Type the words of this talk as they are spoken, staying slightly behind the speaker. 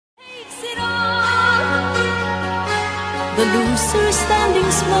the loser standing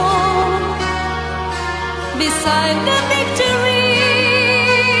small beside the victory.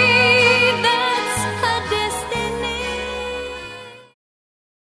 That's her destiny.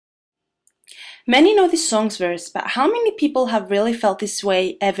 Many know this song's verse, but how many people have really felt this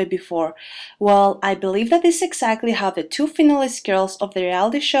way ever before? Well, I believe that this is exactly how the two finalist girls of the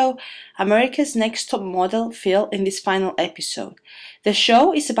reality show America's Next Top Model feel in this final episode. The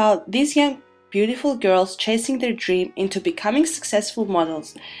show is about these young, beautiful girls chasing their dream into becoming successful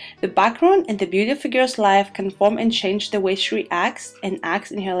models. The background and the beauty of a girl's life can form and change the way she reacts and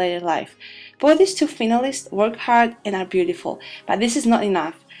acts in her later life. Both these two finalists work hard and are beautiful, but this is not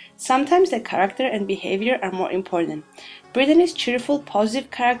enough. Sometimes the character and behavior are more important. Brittany's cheerful, positive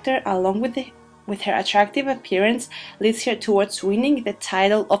character, along with her attractive appearance, leads her towards winning the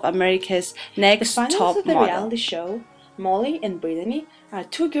title of America's Next Top Model. Of the reality show, Molly and Brittany are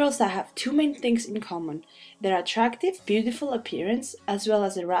two girls that have two main things in common: their attractive, beautiful appearance, as well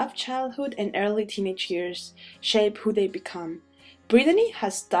as a rough childhood and early teenage years shape who they become. Brittany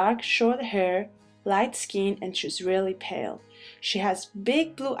has dark, short hair, light skin, and she's really pale. She has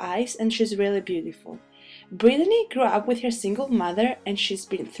big blue eyes and she's really beautiful. Brittany grew up with her single mother and she's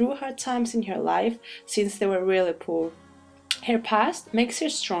been through hard times in her life since they were really poor. Her past makes her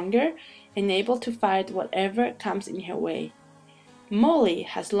stronger and able to fight whatever comes in her way. Molly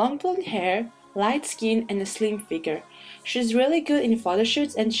has long blonde hair, light skin, and a slim figure. She's really good in photo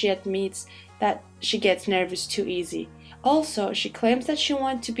shoots and she admits that she gets nervous too easy. Also, she claims that she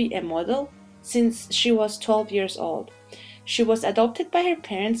wanted to be a model since she was 12 years old. She was adopted by her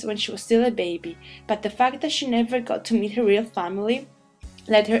parents when she was still a baby, but the fact that she never got to meet her real family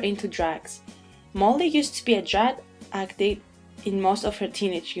led her into drugs. Molly used to be a drug addict in most of her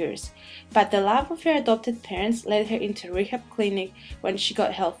teenage years, but the love of her adopted parents led her into a rehab clinic when she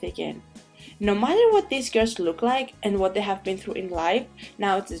got healthy again. No matter what these girls look like and what they have been through in life,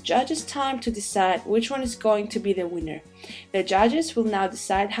 now it's the judges' time to decide which one is going to be the winner. The judges will now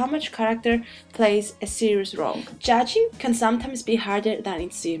decide how much character plays a serious role. Judging can sometimes be harder than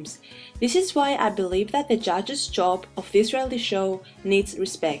it seems. This is why I believe that the judges' job of this reality show needs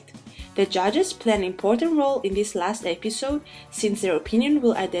respect. The judges play an important role in this last episode since their opinion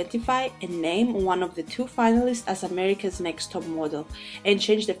will identify and name one of the two finalists as America's Next Top Model and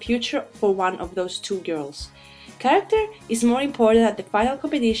change the future for one of those two girls. Character is more important at the final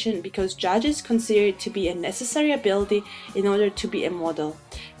competition because judges consider it to be a necessary ability in order to be a model.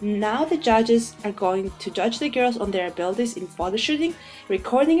 Now the judges are going to judge the girls on their abilities in photo shooting,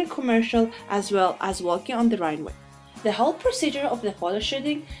 recording a commercial, as well as walking on the runway. The whole procedure of the photo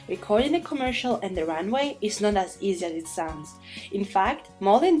shooting, recording the commercial, and the runway is not as easy as it sounds. In fact,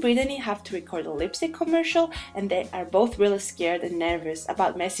 Molly and Brittany have to record a lipstick commercial and they are both really scared and nervous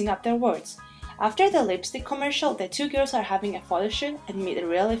about messing up their words. After the lipstick commercial, the two girls are having a photo shoot and meet a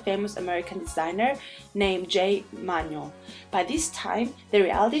really famous American designer named J. Manuel. By this time, the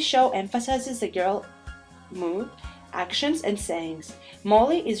reality show emphasizes the girl mood, actions, and sayings.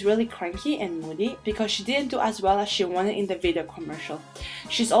 Molly is really cranky and moody because she didn't do as well as she wanted in the video commercial.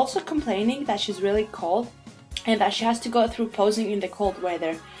 She's also complaining that she's really cold and that she has to go through posing in the cold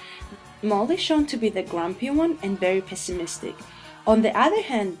weather. Molly is shown to be the grumpy one and very pessimistic. On the other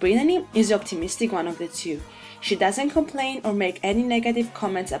hand, Brittany is the optimistic one of the two. She doesn't complain or make any negative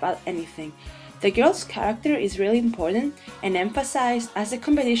comments about anything. The girl's character is really important and emphasized as the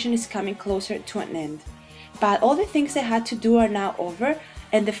competition is coming closer to an end. But all the things they had to do are now over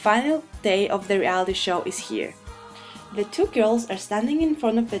and the final day of the reality show is here. The two girls are standing in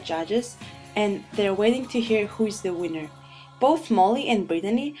front of the judges and they're waiting to hear who is the winner. Both Molly and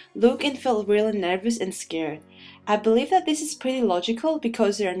Brittany look and feel really nervous and scared. I believe that this is pretty logical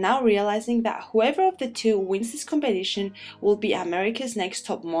because they are now realizing that whoever of the two wins this competition will be America's Next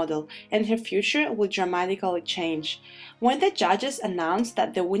Top Model and her future will dramatically change. When the judges announce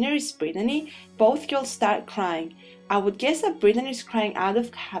that the winner is Brittany, both girls start crying. I would guess that Brittany is crying out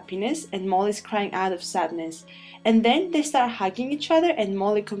of happiness and Molly is crying out of sadness. And then they start hugging each other and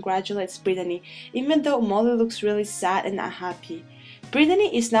Molly congratulates Brittany, even though Molly looks really sad and unhappy.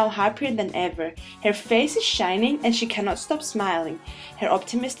 Brittany is now happier than ever. Her face is shining and she cannot stop smiling. Her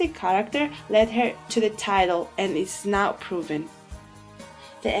optimistic character led her to the title and is now proven.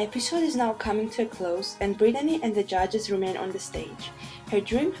 The episode is now coming to a close and Brittany and the judges remain on the stage. Her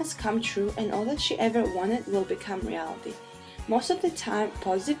dream has come true and all that she ever wanted will become reality. Most of the time,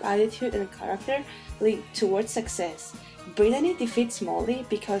 positive attitude and character lead towards success. Brittany defeats Molly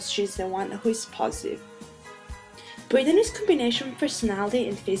because she's the one who is positive. Brittany's combination of personality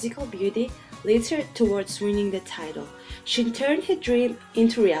and physical beauty leads her towards winning the title. She turned her dream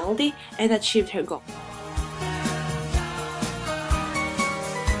into reality and achieved her goal.